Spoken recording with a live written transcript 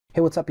Hey,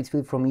 what's up? It's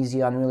Philip from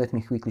Easy Unreal. Let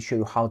me quickly show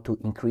you how to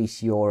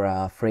increase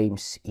your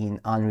frames in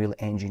Unreal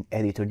Engine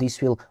editor.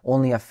 This will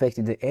only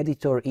affect the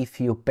editor. If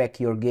you pack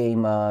your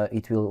game,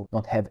 it will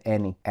not have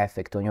any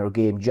effect on your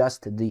game,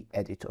 just the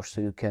editor.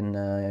 So you can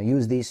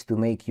use this to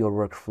make your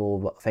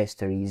workflow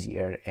faster,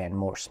 easier, and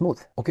more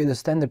smooth. Okay, the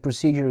standard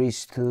procedure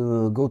is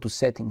to go to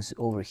settings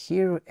over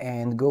here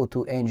and go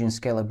to engine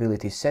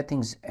scalability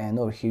settings, and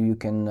over here you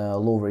can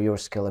lower your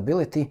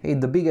scalability.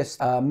 The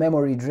biggest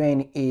memory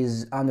drain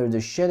is under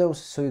the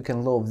shadows, so you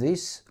can lower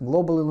this,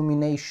 global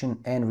illumination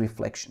and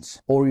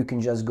reflections, or you can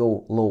just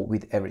go low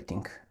with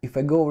everything. If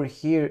I go over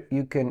here,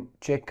 you can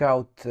check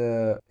out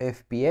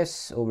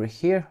FPS over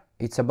here.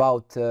 It's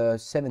about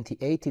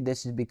 70-80.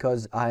 This is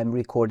because I'm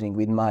recording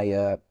with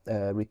my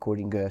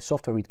recording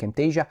software with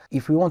Camtasia.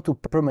 If we want to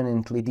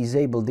permanently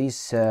disable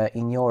this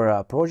in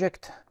your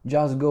project,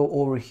 just go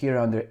over here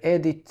under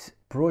Edit,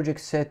 Project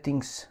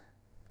Settings,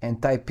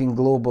 and type in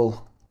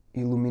Global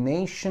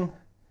Illumination,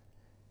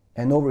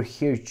 and over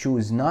here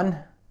choose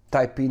None.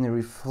 Type in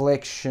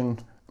Reflection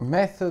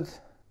Method,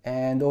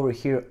 and over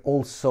here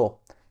also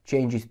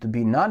change it to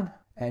be None,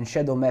 and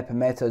Shadow Map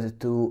method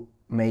to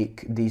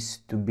make this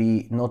to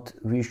be not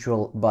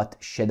visual but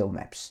shadow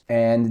maps.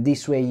 And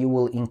this way you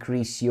will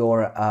increase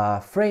your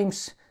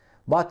frames,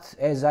 but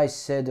as I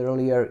said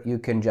earlier, you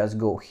can just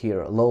go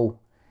here low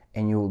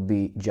and you will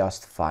be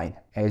just fine.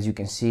 As you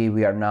can see,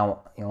 we are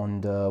now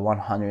on the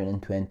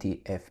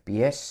 120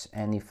 FPS,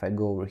 and if I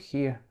go over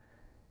here,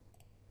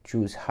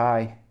 choose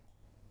high,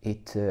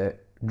 it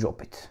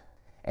drop it.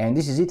 And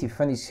this is it. If you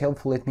find this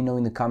helpful, let me know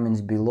in the comments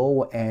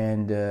below,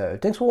 and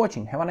thanks for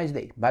watching. Have a nice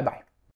day. Bye bye.